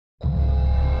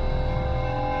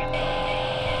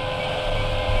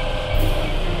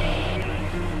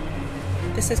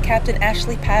This is Captain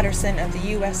Ashley Patterson of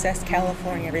the USS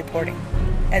California reporting.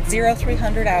 At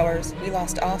 0300 hours, we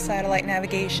lost all satellite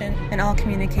navigation and all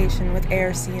communication with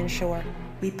air, sea, and shore.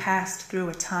 We passed through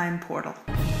a time portal.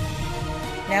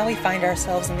 Now we find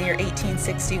ourselves in the year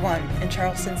 1861 in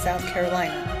Charleston, South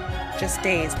Carolina, just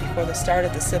days before the start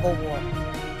of the Civil War.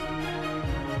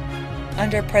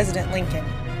 Under President Lincoln,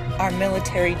 our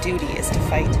military duty is to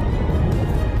fight.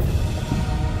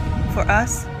 For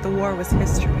us, the war was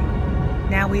history.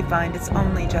 Now we find it's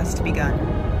only just begun.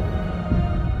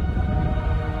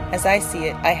 As I see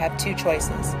it, I have two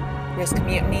choices: risk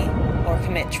mutiny or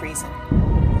commit treason.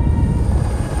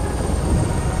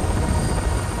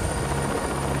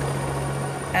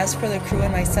 As for the crew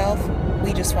and myself,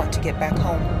 we just want to get back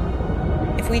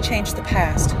home. If we change the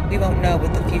past, we won't know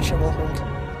what the future will hold.